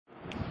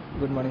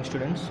Good morning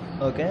students.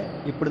 Okay,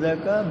 ఇప్పుడు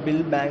దాకా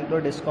bill బ్యాంక్లో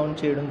డిస్కౌంట్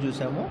చేయడం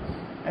చూసాము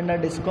అండ్ ఆ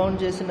డిస్కౌంట్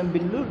చేసిన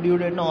బిల్లు డ్యూ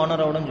డేట్ను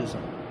ఆనర్ అవ్వడం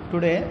చూసాం.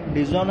 టుడే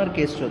డిజానర్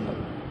కేసు చూద్దాం.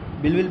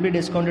 Bill will be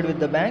discounted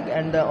with the bank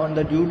and on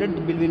the due date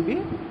bill will be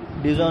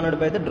dishonoured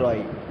by the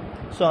drawing.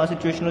 So ఆ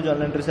సిచ్యువేషన్లో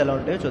జర్నల్ ఎంట్రీస్ ఎలా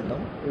ఉంటాయో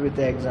చూద్దాం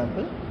with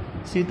example.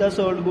 Sita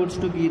sold goods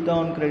to Gita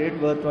on credit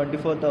worth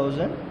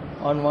 24,000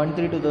 on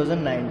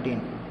 1/3/2019.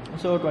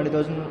 So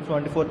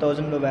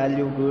 24,000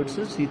 value goods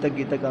Sita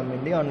గీతకు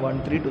అమ్మింది on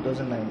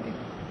 1/3/2019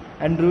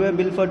 and drew a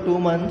bill for 2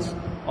 months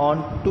on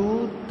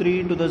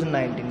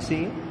 2/3/2019.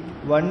 See,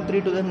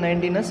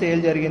 1/3/2019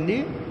 sale జరిగింది.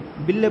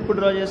 Bill ఎప్పుడు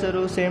draw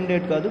చేశారు? సేమ్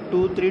డేట్ కాదు,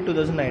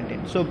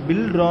 2/3/2019. So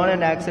bill drawn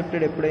and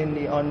accepted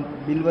ఎప్పుడైంది? On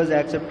bill was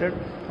accepted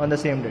on the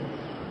same date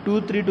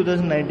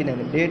 2/3/2019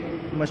 అయింది. Date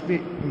must be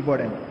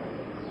important.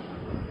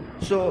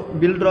 So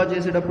bill draw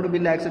చేసేటప్పుడు,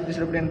 bill accept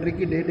చేసేటప్పుడు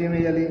ఎంట్రీకి date ఏం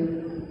వేయాలి?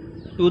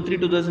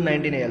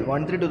 2/3/2019 వేయాలి,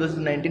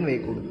 1/3/2019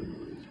 వేయకూడదు.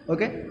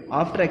 Okay,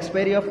 after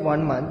expiry of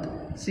 1 month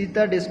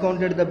Sita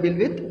discounted the bill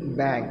with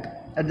bank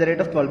at the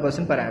rate of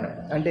 12% per annum.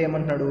 అంటే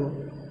ఏమంటున్నాడు?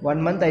 1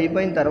 month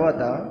అయిపోయిన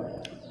తర్వాత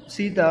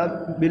సీత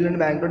బిల్లుని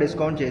బ్యాంక్లో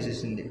డిస్కౌంట్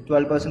చేసేసింది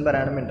 12% per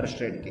annum ఇంట్రెస్ట్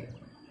రేట్కి.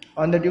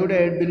 On the due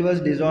date bill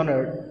was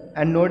dishonoured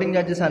and noting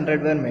charges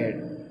 100 were made.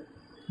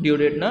 Due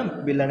డేట్న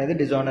bill అనేది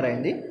dishonour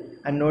అయింది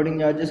and noting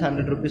charges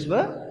 100 rupees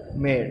were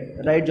made.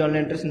 Right journal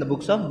entries in the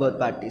books of birth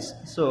parties.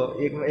 So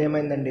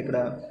ఏమైందండి ఇక్కడ?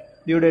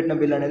 Due డేట్న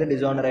bill అనేది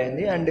dishonour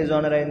అయింది and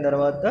dishonour అయిన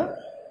తర్వాత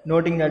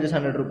noting charges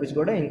 100 rupees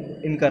కూడా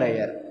incur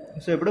అయ్యారు.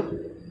 సో ఇప్పుడు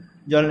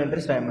journal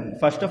entries రాయమండి.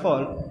 First of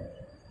all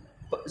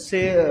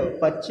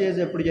purchase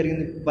ఎప్పుడు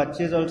జరిగింది?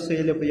 పర్చేజ్ ఆర్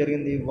సేల్ ఎప్పుడు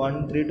జరిగింది?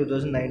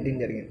 1/3/2019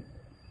 జరిగింది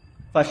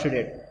ఫస్ట్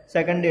డేట్.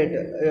 సెకండ్ డేట్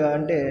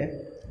అంటే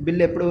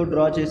బిల్ ఎప్పుడు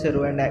డ్రా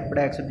చేశారు అండ్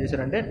ఎప్పుడు యాక్సెప్ట్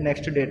చేశారు అంటే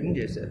నెక్స్ట్ డేట్ని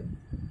చేశారు.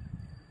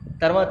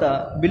 తర్వాత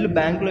బిల్లు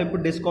బ్యాంక్లో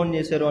ఎప్పుడు డిస్కౌంట్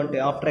చేశారు అంటే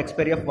ఆఫ్టర్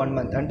ఎక్స్పైరీ ఆఫ్ 1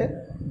 month. అంటే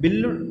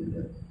బిల్లు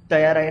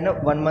తయారైన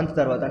 1 month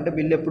తర్వాత. అంటే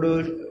బిల్ ఎప్పుడు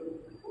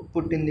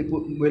పుట్టింది,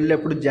 బిల్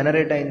ఎప్పుడు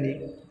జనరేట్ అయింది?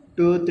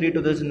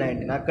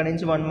 2/3/2019. అక్కడి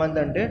నుంచి 1 month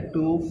అంటే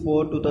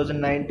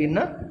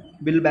 2/4/2019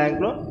 బిల్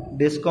బ్యాంక్లో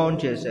డిస్కౌంట్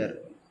చేశారు.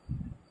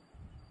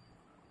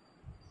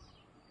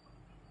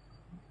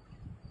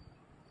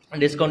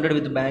 డిస్కౌంటెడ్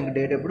విత్ బ్యాంక్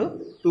డేట్ ఎప్పుడు?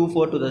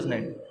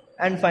 2/4/2019.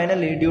 అండ్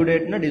ఫైనల్లీ డ్యూ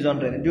డేట్న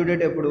డిజానర్ అయింది. డ్యూ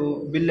డేట్ ఎప్పుడు?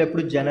 బిల్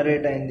ఎప్పుడు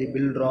జనరేట్ అయింది?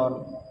 Bill drawn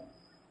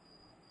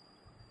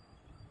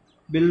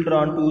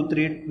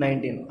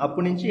 2/3/19.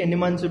 అప్పటి నుంచి ఎన్ని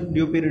months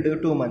due period?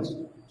 2 months.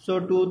 So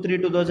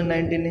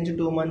 2/3/2019 నుంచి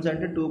 2 months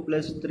అంటే 2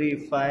 + 3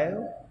 5,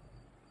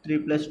 3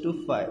 + 2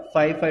 5,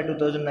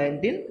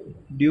 5/5/2019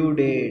 due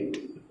date.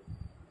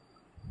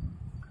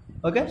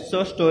 Okay, so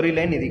story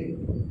line ఇది.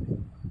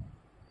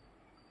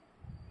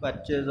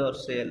 Purchase are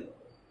sale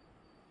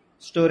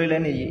story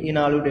line ఈ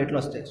 4 డేట్లు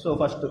వస్తాయి. So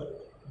first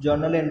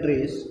journal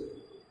entries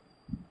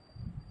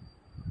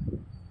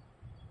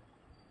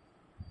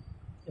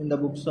in the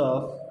books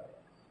of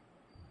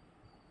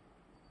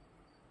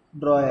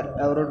drawer.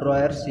 ఎవరు?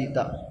 Drawer Sita.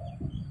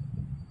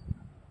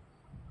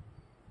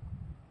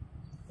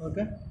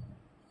 Okay,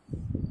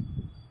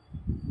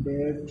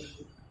 date,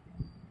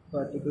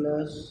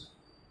 particulars,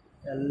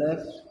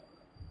 LF,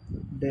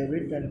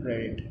 debit and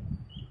credit.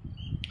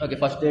 Okay,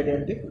 first date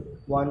ఏంటి?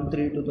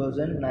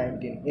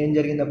 1/3/2019. ఏం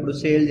జరిగింది అప్పుడు?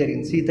 Sale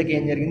జరిగింది. సీతకి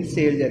ఏం జరిగింది?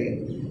 సేల్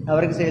జరిగింది.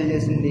 ఎవరికి సేల్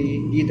చేసింది?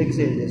 గీతకి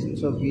సేల్ చేసింది.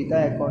 So Gita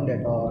account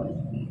at all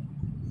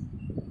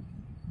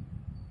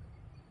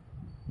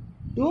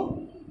to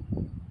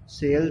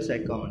sales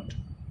account.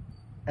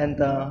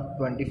 ఎంత?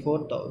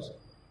 24,000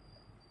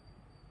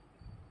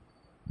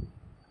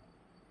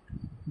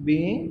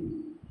 బీయింగ్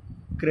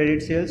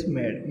క్రెడిట్ సేల్స్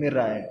మేడ్. మీరు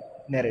రాయండి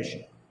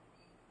నెరేషన్.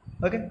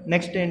 ఓకే,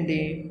 నెక్స్ట్ ఏంటి?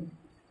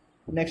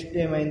 నెక్స్ట్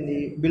ఏమైంది?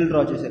 బిల్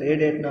డ్రా చేశారు. ఏ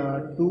డేట్న?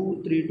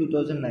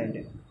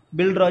 2/3/2019.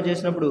 బిల్ డ్రా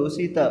చేసినప్పుడు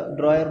సీత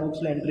డ్రాయర్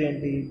బుక్స్లో ఎంట్రీ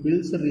ఏంటి?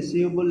 Bills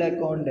receivable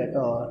account at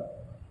all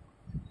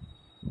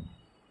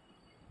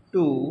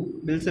to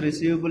bills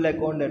receivable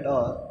account at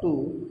all to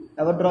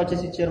ఎవరు డ్రా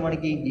చేసి ఇచ్చారు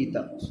మనకి? గీత.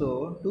 So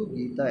to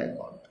Gita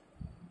account.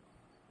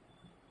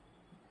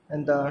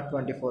 ఎంత?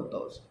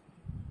 24,000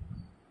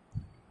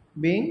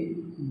 బీయింగ్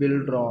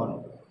బిల్ డ్రాన్.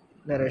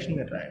 నరేషన్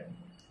మీరు రాయండి.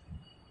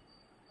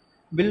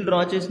 బిల్ డ్రా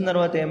చేసిన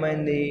తర్వాత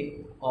ఏమైంది?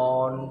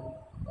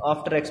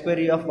 ఆఫ్టర్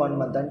ఎక్స్పైరీ ఆఫ్ 1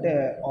 month అంటే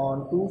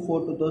on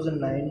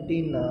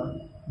 2/4/2019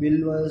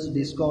 bill was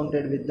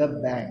discounted with the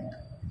bank.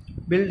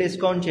 Bill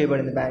discount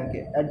చేయబడింది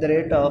బ్యాంక్కి at the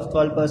rate of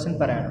 12%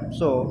 per annum.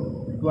 So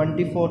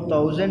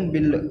 24,000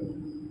 bill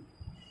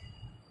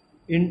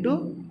into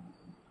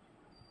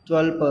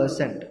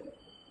 12%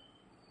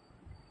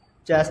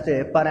 చేస్తే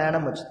పర్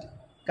యానం వచ్చింది.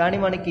 కానీ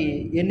మనకి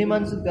ఎన్ని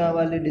మంత్స్కి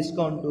కావాలి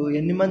డిస్కౌంట్?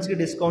 ఎన్ని మంత్స్కి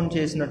డిస్కౌంట్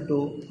చేసినట్టు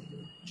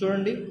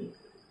చూడండి.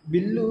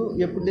 బిల్లు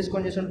ఎప్పుడు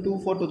డిస్కౌంట్ చేసాం?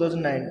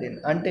 2/4/2019.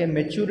 అంటే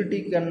మెచ్యూరిటీ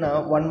కన్నా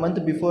 1 month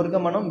బిఫోర్గా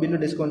మనం బిల్లు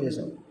డిస్కౌంట్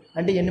చేసాం.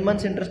 అంటే ఎన్ని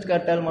మంత్స్ ఇంట్రెస్ట్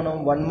కట్టాలి మనం?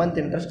 1 month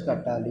ఇంట్రెస్ట్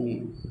కట్టాలి.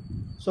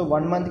 సో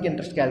 1 monthకి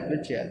ఇంట్రెస్ట్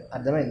క్యాలిక్యులేట్ చేయాలి.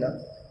 అర్థమైందా?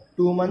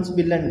 2 months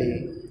బిల్ అండి.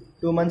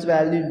 2 months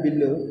వాల్యూ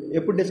బిల్లు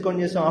ఎప్పుడు డిస్కౌంట్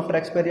చేసాం? After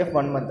expiry of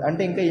 1 month.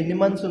 అంటే ఇంకా ఎన్ని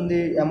మంత్స్ ఉంది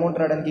అమౌంట్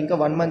రావడానికి? ఇంకా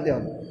 1 month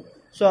ఉంది.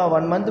 సో ఆ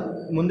 1 మంత్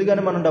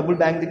ముందుగానే మనం డబ్బులు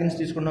బ్యాంక్ దగ్గర నుంచి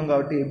తీసుకున్నాం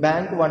కాబట్టి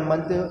bank 1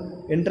 month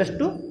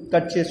interest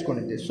cut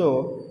చేసుకునింది. So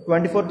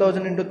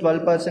 24,000 into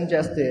 12%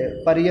 చేస్తే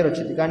పర్ ఇయర్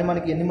వచ్చింది. కానీ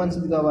మనకి ఎన్ని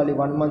మంత్స్ది కావాలి?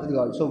 1 మంత్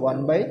కావాలి. సో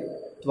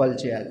 1/12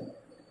 చేయాలి.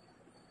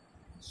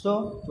 So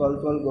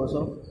 12 goes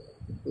of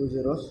 2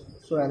 zeros.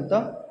 So ఎంత?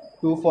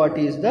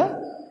 240 is the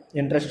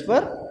interest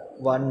for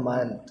 1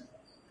 month.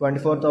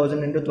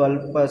 24,000 into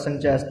 12%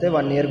 చేస్తే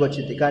 1 yearకి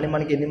వచ్చింది. కానీ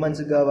మనకి ఎన్ని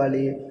మంత్స్కి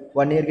కావాలి?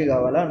 1 yearకి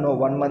కావాలా? నో,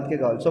 1 monthకి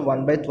కావాలి. సో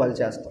 1/12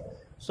 చేస్తాం.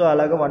 సో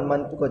అలాగా 1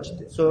 monthకి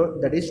వచ్చింది. So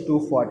that is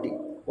 240.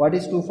 What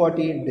is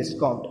 240?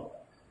 Discount.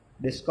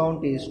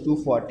 Discount is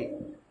 240.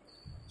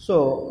 So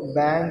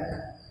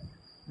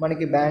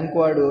మనకి బ్యాంక్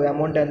వాడు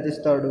అమౌంట్ ఎంత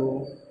ఇస్తాడు?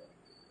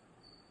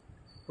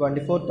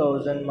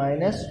 24,000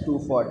 minus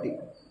 240.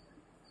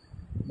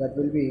 That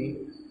will be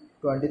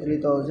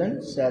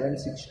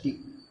 23,760.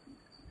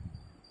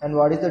 And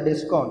what is the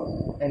discount?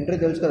 Entry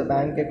తెలుసు కదా,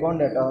 bank account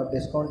debtor,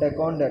 discount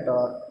account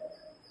debtor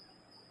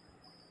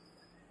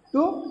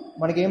to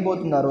మనకి ఏం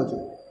పోతుంది ఆ రోజు?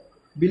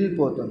 బిల్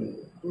పోతుంది.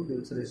 To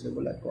bills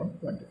receivable account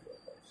 24,000.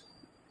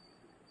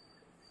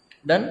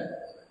 Done.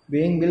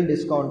 Being bill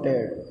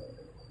discounted.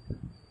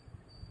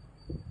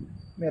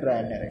 మీరు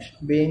రాయండి narration.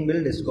 Being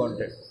bill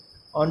discounted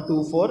on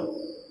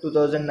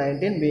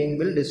 2/4/2019 being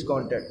bill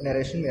discounted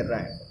narration మీరు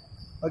రాయండి.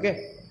 ఓకే.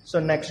 సో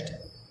నెక్స్ట్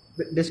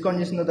డిస్కౌంట్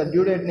చేసిన తర్వాత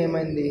డ్యూ డేట్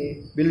ఏమైంది?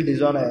 బిల్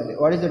డిజానర్ అయింది.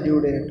 What is the due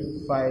date?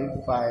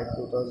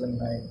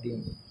 5/5/2019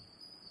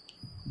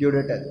 due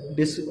date అది.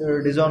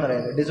 Dishonour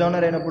అయింది.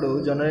 డిజానర్ అయినప్పుడు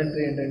జనరల్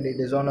ఎంట్రీ ఏంటండి?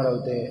 డిజానర్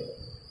అవుతే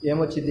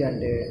ఏమొచ్చింది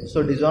అంటే, సో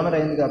డిజానర్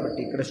అయింది కాబట్టి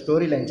ఇక్కడ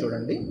స్టోరీ లైన్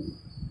చూడండి.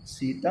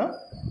 సీత,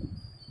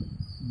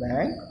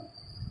 బ్యాంక్,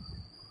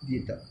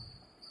 గీత.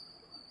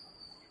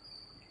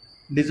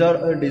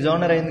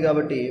 డిజానర్ అయింది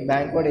కాబట్టి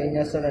బ్యాంక్ వాడు ఏం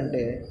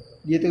చేస్తాడంటే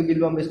గీతకు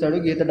బిల్ పంపిస్తాడు.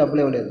 గీత డబ్బులు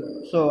ఇవ్వలేదు.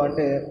 సో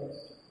అంటే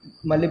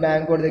మళ్ళీ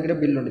బ్యాంక్ వాడి దగ్గర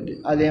బిల్ ఉంటుంది.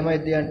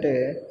 అదేమైంది అంటే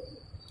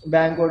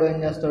బ్యాంక్ వాడు ఏం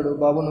చేస్తాడు?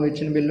 బాబు నువ్వు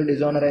ఇచ్చిన బిల్లు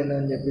డిజానర్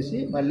అయిందని చెప్పేసి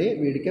మళ్ళీ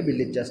వీడికే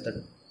బిల్ ఇచ్చేస్తాడు,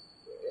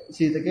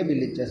 సీతకే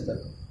బిల్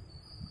ఇచ్చేస్తాడు.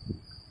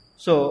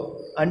 సో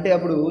అంటే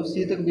అప్పుడు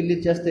సీతకు బిల్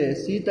ఇచ్చేస్తే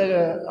సీత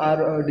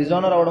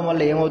డిజానర్ అవడం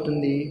వల్ల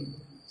ఏమవుతుంది?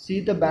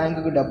 సీత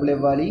బ్యాంకుకు డబ్బులు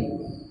ఇవ్వాలి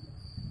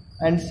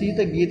అండ్ సీత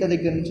గీత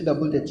దగ్గర నుంచి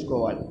డబ్బులు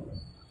తెచ్చుకోవాలి.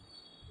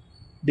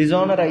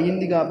 డిజానర్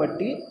అయ్యింది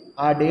కాబట్టి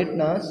ఆ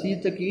డేట్న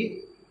సీతకి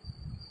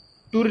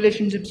 2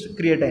 relationships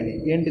క్రియేట్ అయినాయి.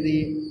 ఏంటిది?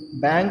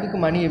 బ్యాంకుకి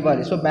మనీ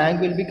ఇవ్వాలి. So bank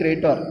will be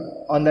creditor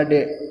on the day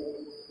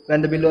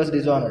when the bill was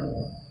dishonoured,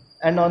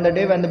 and on the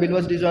day when the bill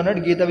was dishonoured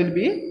Gita will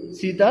be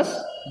సీతాస్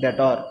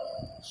debtor.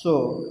 So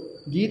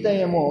గీత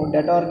ఏమో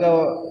డెటార్గా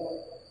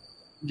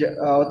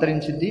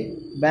అవతరించింది,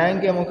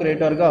 బ్యాంక్ ఏమో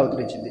క్రెడిటర్గా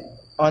అవతరించింది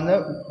on the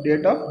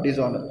date of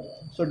dishonour.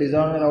 So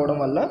dishonour అవ్వడం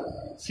వల్ల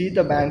సీత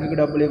బ్యాంకుకి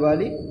డబ్బులు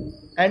ఇవ్వాలి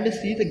and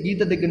Sita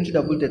గీత దగ్గర నుంచి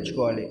డబ్బులు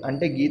తెచ్చుకోవాలి.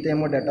 అంటే గీత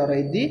ఏమో డెటార్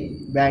అయింది,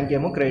 బ్యాంక్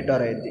ఏమో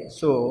క్రెడిటర్ అయింది.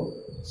 సో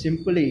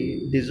సింపుల్లీ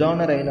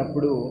డిజానర్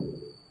అయినప్పుడు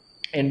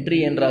ఎంట్రీ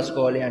ఏం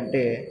రాసుకోవాలి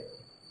అంటే,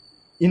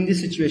 in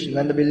this situation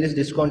when the bill is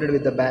discounted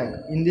with the bank,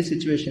 in this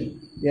situation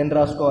ఏం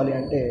రాసుకోవాలి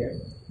అంటే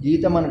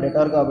గీత మన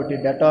డెటార్ కాబట్టి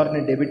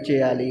డెటార్ని డెబిట్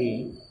చేయాలి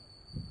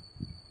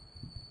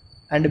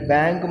అండ్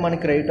బ్యాంక్ మన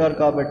క్రెడిటర్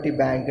కాబట్టి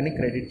బ్యాంక్ని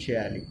క్రెడిట్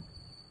చేయాలి.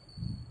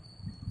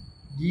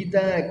 గీత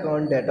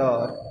account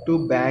debtor to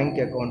bank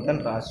account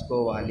అని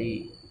రాసుకోవాలి.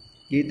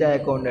 గీత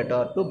account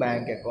debtor to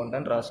bank account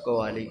అని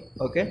రాసుకోవాలి.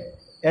 ఓకే.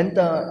 ఎంత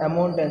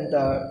అమౌంట్? ఎంత?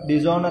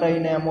 డిజానర్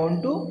అయిన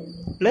అమౌంట్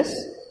ప్లస్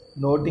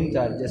నోటింగ్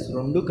ఛార్జెస్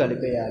రెండు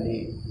కలిపేయాలి.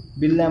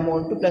 Bill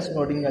amount plus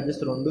noting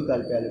charges రెండు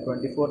కలిపేయాలి.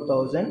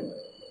 24,000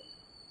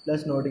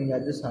 plus noting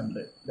charges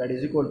 100, that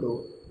is equal to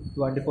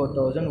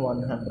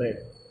 24,100.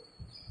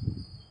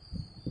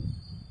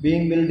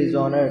 Being bill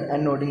dishonoured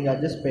and noting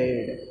charges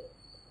paid.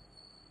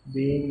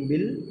 Being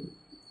bill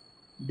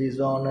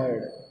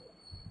dishonored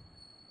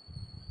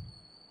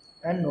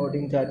and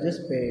noting charges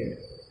paid.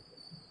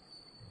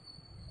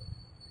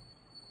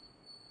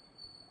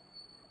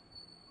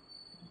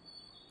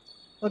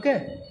 Okay,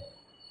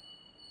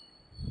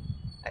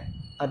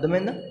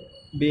 అర్థమైందా?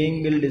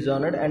 Being bill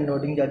dishonoured and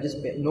noting charges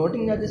pay.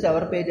 Noting charges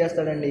ఎవరు pay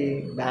చేస్తాడండి?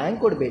 Bank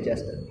code pay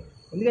చేస్తాడు.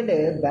 ఎందుకంటే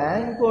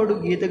bank code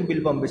గీతకు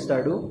bill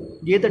పంపిస్తాడు,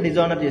 గీత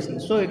dishonour చేసింది.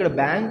 So ఇక్కడ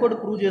bank code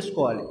prove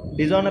చేసుకోవాలి.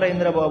 డిజానర్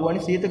అయిందిరా బాబు అని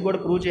సీతకు కూడా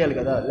ప్రూవ్ చేయాలి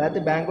కదా, లేకపోతే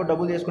బ్యాంక్ కోడ్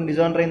డబ్బులు తీసుకుని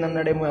డిజానర్ అయింది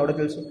అన్నాడేమో ఎవడో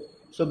తెలుసు.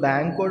 సో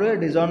బ్యాంక్ కోడ్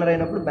డిజానర్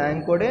అయినప్పుడు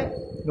బ్యాంక్ కోడే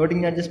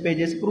నోటింగ్ ఛార్జెస్ పే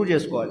చేసి ప్రూవ్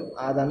చేసుకోవాలి.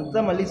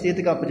 అదంతా మళ్ళీ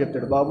సీతకి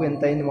అప్పచెప్తాడు. బాబు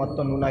ఎంత అయింది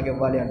మొత్తం నువ్వు నాకు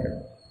ఇవ్వాలి అంటాడు.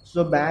 సో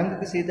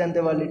బ్యాంక్కి సీత ఎంత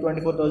ఇవ్వాలి?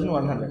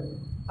 24,100.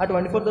 ఆ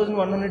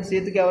 24,100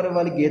 సీతకి ఎవరు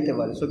ఇవ్వాలి? గీత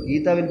ఇవ్వాలి. So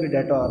Gita will be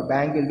debtor,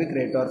 bank will be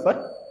creditor for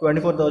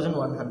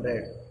 24,100.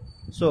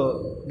 So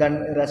దాని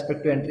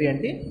రెస్పెక్ట్ టు ఎంట్రీ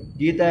ఏంటి?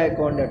 గీత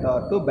account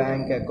debtor to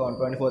bank account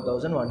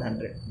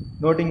 24,100.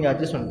 Noting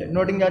charges ఉంటాయి.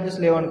 నోటింగ్ ఛార్జెస్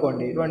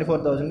లేవనుకోండి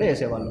 24,000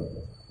 వేసేవాళ్ళు.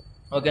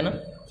 ఓకేనా?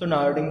 సో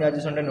నోటింగ్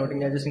ఛార్జెస్ ఉంటే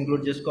నోటింగ్ ఛార్జెస్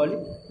ఇంక్లూడ్ చేసుకోవాలి,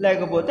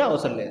 లేకపోతే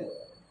అవసరం లేదు.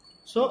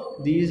 So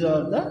these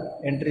are the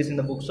entries in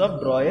the books of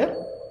drawer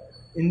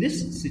in this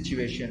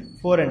situation.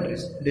 4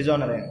 entries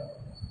dishonour అయిన.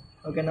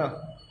 ఓకేనా?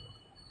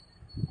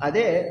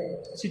 అదే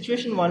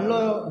సిచ్యువేషన్ 1లో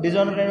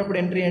డిజానర్ అయినప్పుడు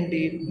ఎంట్రీ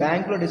ఏంటి?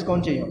 బ్యాంక్లో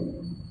డిస్కౌంట్ చేయం,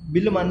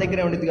 బిల్లు మన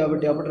దగ్గరే ఉంటుంది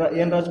కాబట్టి అప్పుడు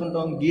ఏం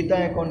రాసుకుంటాం, Gita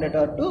account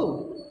data to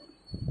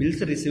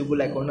bills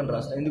receivable account అని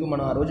రాస్తాం. ఎందుకు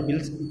మనం ఆ రోజు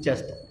బిల్స్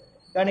ఇచ్చేస్తాం.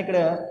 కానీ ఇక్కడ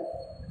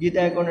Gita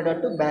account data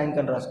to bank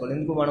అని రాసుకోవాలి,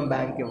 ఎందుకు మనం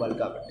బ్యాంక్ ఇవ్వాలి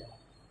కాబట్టి.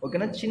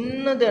 ఓకేనా,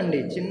 చిన్నదే అండి,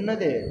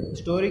 చిన్నదే,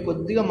 స్టోరీ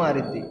కొద్దిగా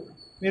మారిద్ది.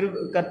 మీరు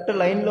కరెక్ట్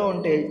లైన్లో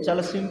ఉంటే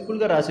చాలా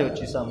సింపుల్గా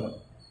రాసేవచ్చు ఈ some.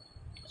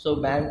 So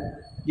bank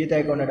Gita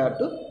account data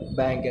to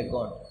bank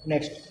account.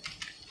 Next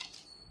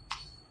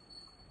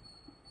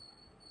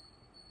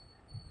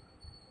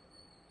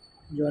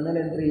journal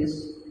entries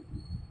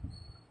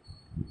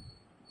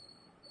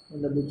in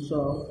the books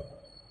of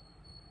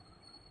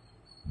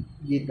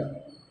Geeta.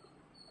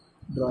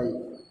 Drawing.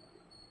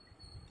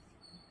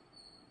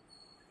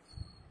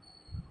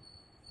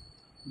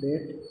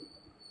 Date,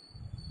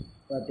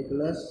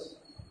 particulars,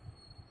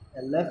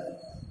 LF,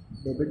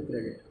 debit,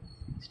 credit.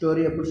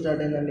 Story ఎప్పుడు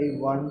స్టార్ట్ అయిందండి,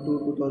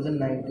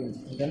 1/2/2019,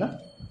 అంతేనా?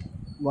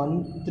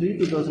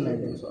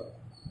 1/3/2019, సారీ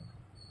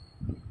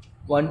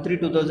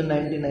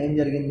 1/3/2019 ఏం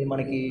జరిగింది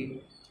మనకి.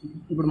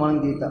 ఇప్పుడు మనం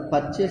గీత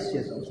పర్చేస్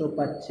చేసాం. So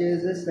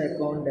purchases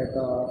account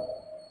data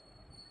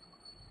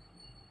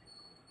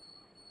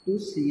to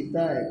Sita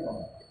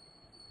account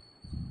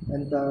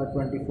ఎంత,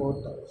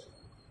 24,000.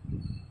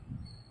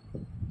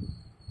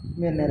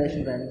 మీరు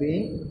నరేషన్ రాయండి,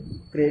 being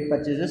credit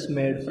purchases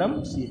made from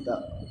Sita.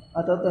 ఆ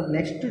తర్వాత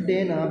నెక్స్ట్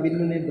డేన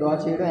బిల్లుని డ్రా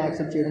చేయడం,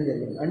 యాక్సెప్ట్ చేయడం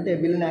జరిగింది. అంటే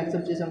బిల్లుని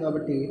యాక్సెప్ట్ చేసాం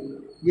కాబట్టి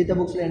గీత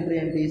బుక్స్లో ఎంట్రీ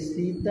ఏంటి,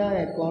 Sita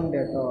account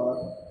data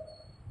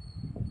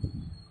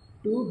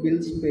to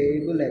bills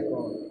payable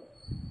account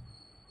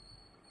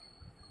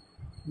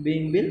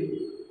being bill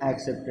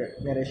accepted,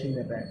 narration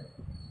మీరు రాయండి.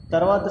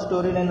 తర్వాత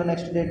స్టోరీ లైన్లో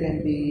నెక్స్ట్ డేట్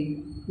ఏంటి,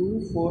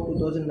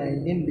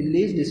 2/4/2019 bill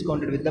is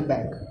discounted with the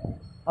bank.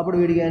 అప్పుడు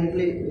వీడి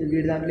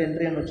దాంట్లో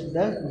ఎంట్రీ అని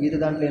వచ్చిందా, గీత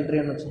దాంట్లో ఎంట్రీ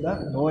అని వచ్చిందా,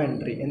 నో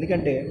ఎంట్రీ.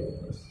 ఎందుకంటే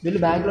వీళ్ళు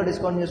బ్యాంక్లో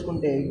డిస్కౌంట్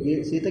చేసుకుంటే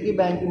సీతకి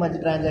బ్యాంక్కి మధ్య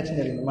ట్రాన్సాక్షన్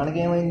జరిగింది,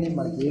 మనకేమైంది,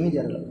 మనకేమీ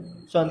జరగలేదు.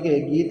 సో అందుకే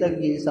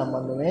గీతకి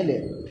సంబంధమే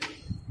లేదు.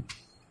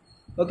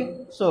 ఓకే,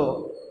 సో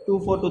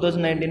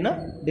 2/4/2019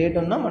 డేట్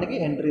ఉన్నా మనకి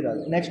ఎంట్రీ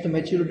రాదు. Next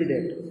maturity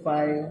date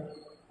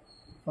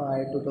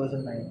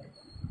 5/5/2019.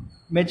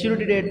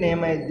 మెచ్యూరిటీ డేట్ని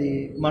ఏమైంది,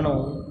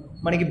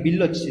 మనకి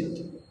బిల్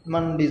వచ్చింది,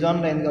 మనం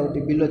డిజాయినర్ అయింది కాబట్టి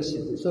బిల్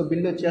వచ్చింది. సో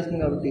బిల్ వచ్చేస్తుంది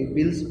కాబట్టి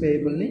బిల్స్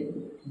పేయబుల్ని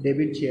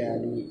డెబిట్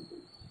చేయాలి.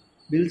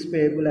 Bills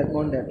payable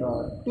account data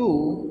to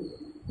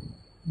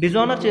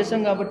డిజాయినర్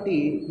చేసాం కాబట్టి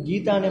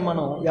గీత అనే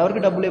మనం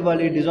ఎవరికి డబ్బులు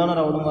ఇవ్వాలి, డిజాయినర్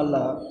అవ్వడం వల్ల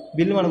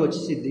బిల్లు మనకు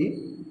వచ్చేసిద్ది.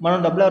 మనం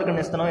డబ్బులు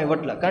ఎవరికైనా ఇస్తున్నాం,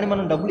 ఇవ్వట్లా. కానీ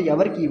మనం డబ్బులు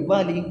ఎవరికి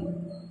ఇవ్వాలి,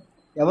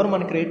 ఎవరు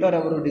మన క్రెడిటర్,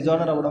 ఎవరు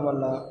డిజాయినర్ అవ్వడం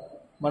వల్ల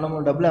మనము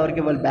డబ్బులు ఎవరికి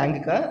ఇవ్వాలి,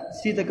 బ్యాంక్కా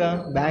సీతకా,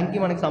 బ్యాంక్కి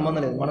మనకి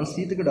సంబంధం లేదు, మనం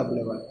సీతకి డబ్బులు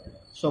ఇవ్వాలి.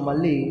 సో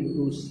మళ్ళీ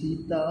టు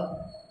సీత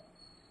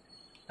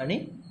అని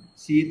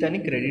సీతని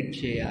క్రెడిట్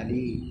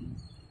చేయాలి.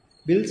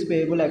 Bills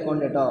payable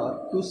account data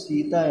to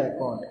Sita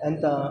account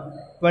ఎంత,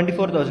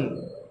 24,000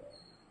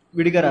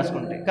 విడిగా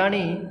రాసుకుంటే.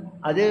 కానీ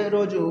అదే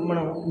రోజు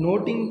మనం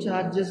నోటింగ్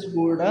ఛార్జెస్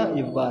కూడా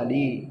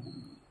ఇవ్వాలి.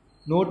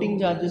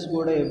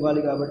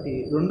 కాబట్టి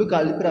రెండు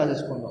కలిపి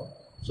రాసేసుకుందాం.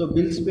 So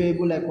bills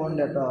payable account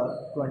data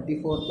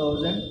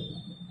 24,000,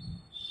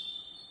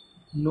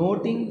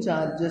 noting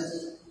charges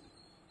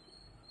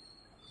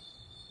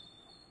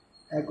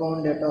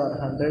account data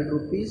 100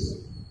 rupees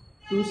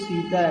to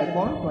Sita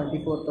account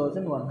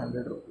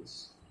 24,100 rupees.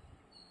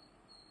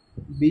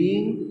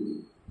 Being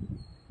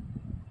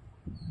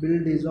bill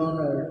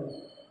dishonored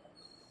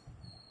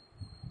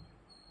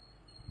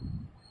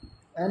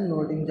and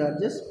noting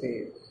charges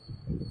paid.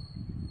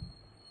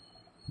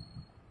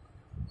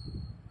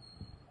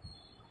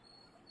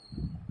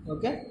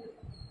 Okay,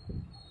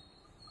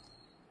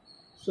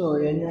 so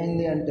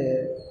ఏమైంది అంటే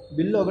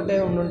బిల్లు ఒకటే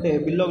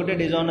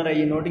డిజాయినర్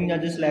అయ్యి నోటింగ్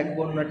ఛార్జెస్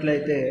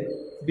లేకపోయినట్లయితే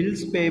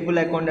bills payable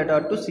account data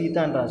to Sita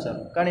అని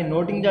రాశారు. కానీ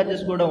noting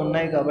charges కూడా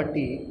ఉన్నాయి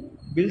కాబట్టి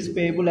bills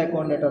payable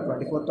account data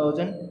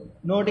 24,000,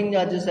 noting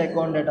charges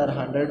account data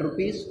 100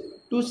 rupees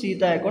to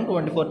Sita account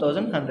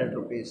 24,100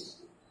 rupees.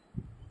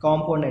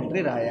 Compound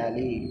entry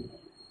రాయాలి.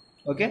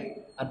 ఓకే,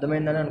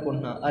 అర్థమైందని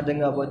అనుకుంటున్నా. అర్థం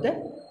కాకపోతే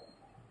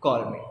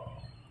కాల్ మీ.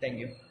 Thank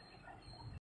you.